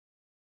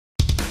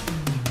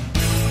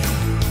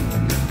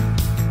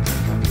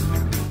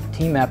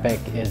Team Epic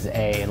is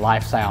a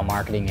lifestyle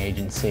marketing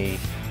agency.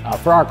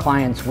 For our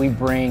clients, we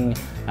bring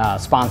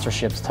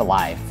sponsorships to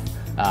life.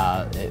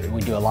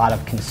 We do a lot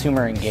of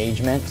consumer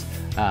engagement.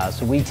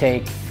 So we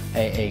take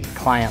a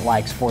client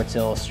like Sports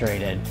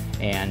Illustrated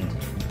and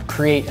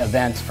create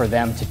events for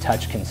them to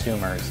touch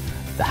consumers.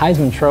 The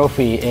Heisman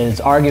Trophy is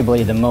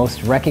arguably the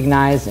most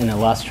recognized and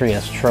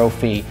illustrious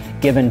trophy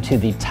given to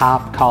the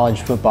top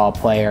college football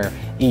player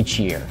each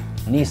year.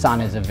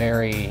 Nissan is a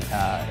very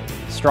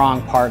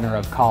strong partner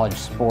of college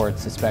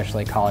sports,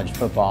 especially college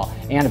football,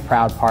 and a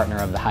proud partner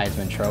of the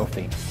Heisman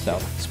Trophy. So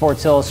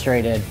Sports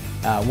Illustrated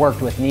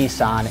worked with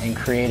Nissan and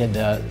created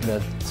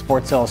the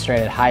Sports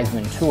Illustrated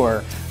Heisman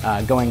Tour,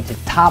 going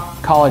to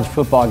top college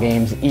football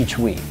games each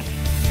week.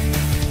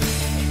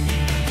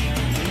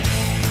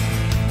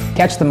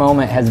 Catch the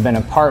Moment has been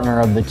a partner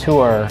of the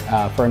tour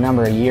for a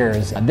number of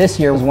years. This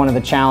year was one of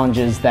the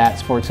challenges that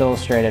Sports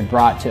Illustrated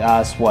brought to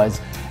us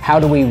was how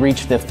do we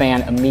reach the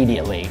fan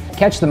immediately?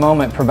 Catch the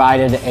Moment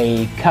provided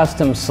a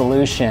custom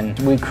solution.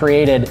 We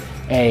created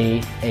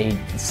a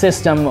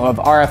system of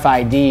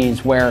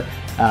RFIDs where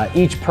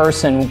each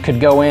person could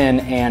go in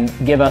and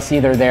give us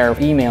either their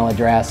email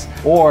address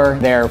or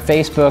their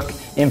Facebook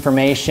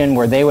information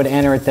where they would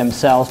enter it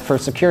themselves for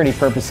security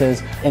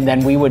purposes, and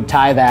then we would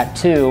tie that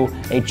to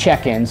a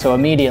check-in. So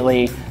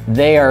immediately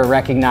they are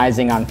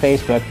recognizing on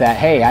Facebook that,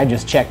 hey, I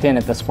just checked in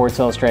at the Sports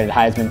Illustrated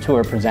Heisman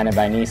Tour presented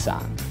by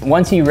Nissan.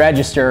 Once you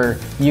register,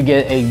 you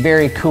get a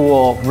very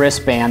cool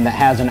wristband that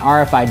has an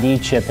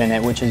RFID chip in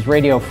it, which is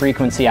radio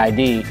frequency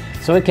ID.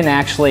 So it can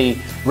actually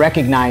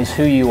recognize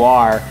who you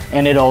are,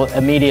 and it'll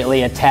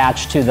immediately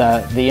attach to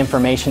the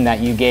information that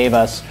you gave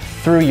us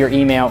through your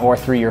email or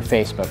through your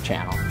Facebook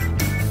channel.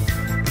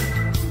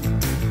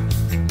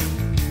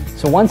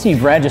 So once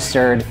you've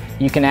registered,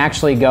 you can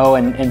actually go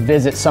and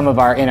visit some of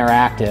our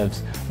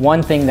interactives.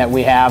 One thing that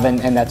we have, and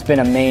that's been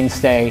a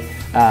mainstay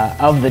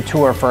of the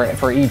tour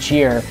for each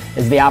year,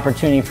 is the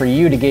opportunity for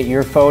you to get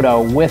your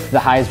photo with the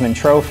Heisman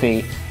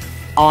Trophy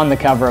on the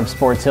cover of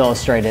Sports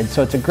Illustrated.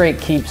 So it's a great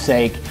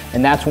keepsake,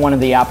 and that's one of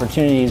the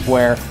opportunities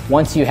where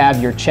once you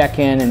have your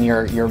check-in and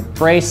your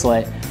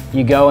bracelet,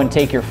 you go and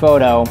take your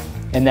photo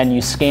and then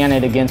you scan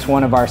it against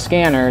one of our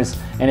scanners,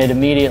 and it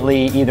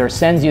immediately either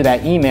sends you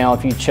that email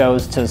if you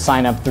chose to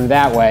sign up through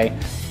that way,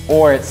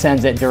 or it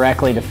sends it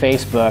directly to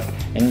Facebook,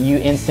 and you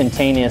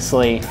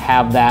instantaneously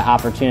have that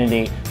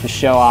opportunity to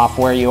show off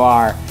where you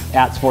are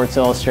at Sports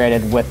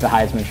Illustrated with the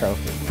Heisman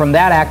Trophy. From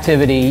that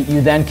activity,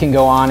 you then can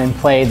go on and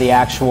play the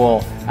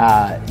actual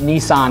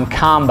Nissan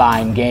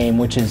Combine game,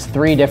 which is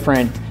 3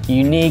 different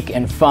unique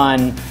and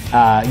fun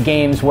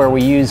games where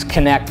we use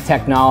Connect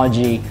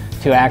technology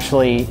to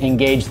actually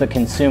engage the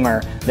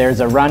consumer. There's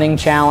a running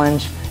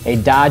challenge, a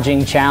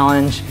dodging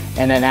challenge,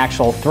 and an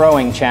actual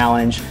throwing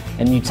challenge.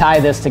 And you tie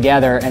this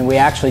together, and we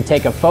actually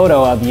take a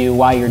photo of you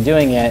while you're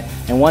doing it,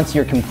 and once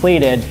you're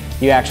completed,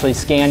 you actually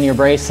scan your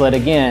bracelet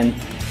again,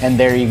 and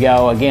there you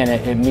go. Again,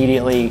 it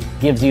immediately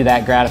gives you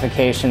that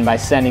gratification by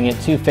sending it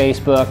to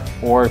Facebook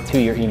or to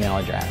your email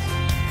address.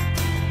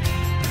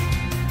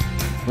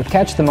 With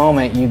Catch the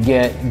Moment, you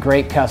get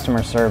great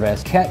customer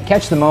service.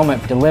 Catch the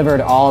Moment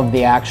delivered all of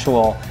the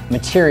actual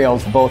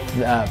materials, both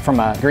from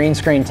a green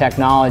screen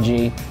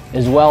technology,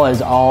 as well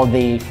as all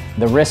the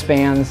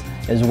wristbands,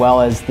 as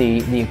well as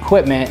the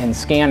equipment and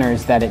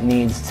scanners that it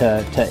needs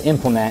to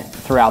implement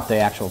throughout the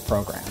actual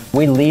program.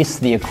 We lease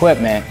the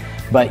equipment,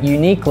 but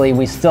uniquely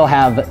we still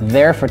have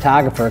their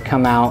photographer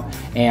come out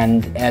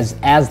and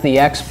as the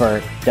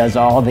expert does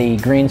all the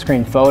green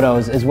screen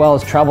photos as well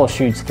as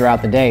troubleshoots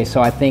throughout the day.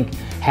 So I think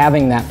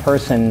having that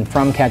person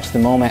from Catch the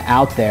Moment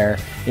out there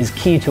is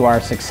key to our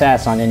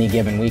success on any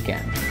given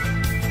weekend.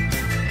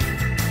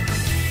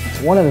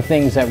 One of the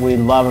things that we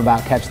love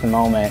about Catch the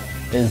Moment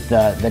is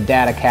the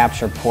data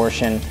capture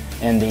portion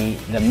and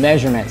the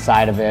measurement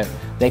side of it.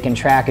 They can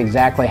track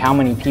exactly how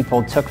many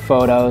people took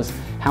photos,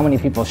 how many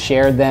people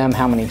shared them,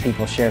 how many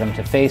people shared them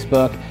to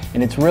Facebook,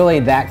 and it's really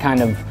that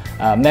kind of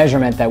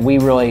measurement that we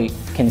really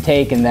can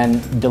take and then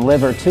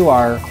deliver to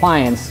our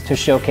clients to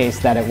showcase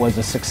that it was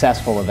a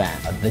successful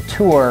event. The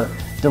tour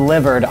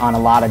delivered on a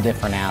lot of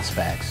different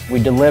aspects.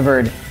 We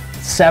delivered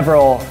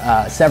several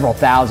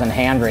thousand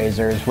hand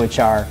raisers, which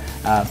are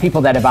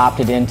people that have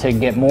opted in to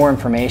get more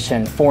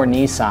information for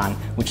Nissan,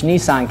 which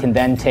Nissan can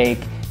then take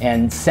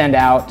and send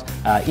out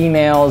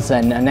emails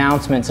and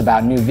announcements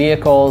about new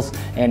vehicles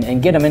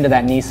and get them into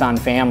that Nissan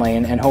family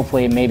and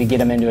hopefully maybe get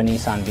them into a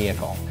Nissan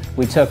vehicle.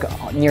 We took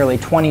nearly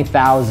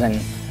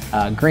 20,000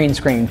 green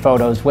screen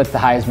photos with the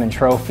Heisman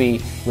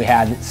Trophy. We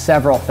had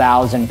several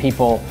thousand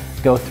people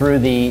go through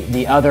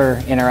the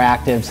other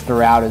interactives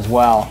throughout as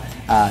well.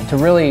 To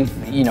really,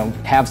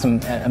 have some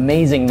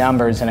amazing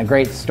numbers and a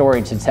great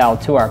story to tell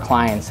to our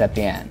clients at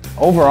the end.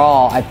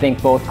 Overall, I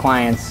think both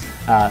clients,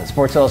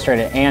 Sports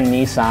Illustrated and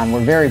Nissan,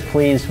 were very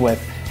pleased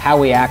with how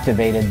we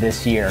activated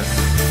this year.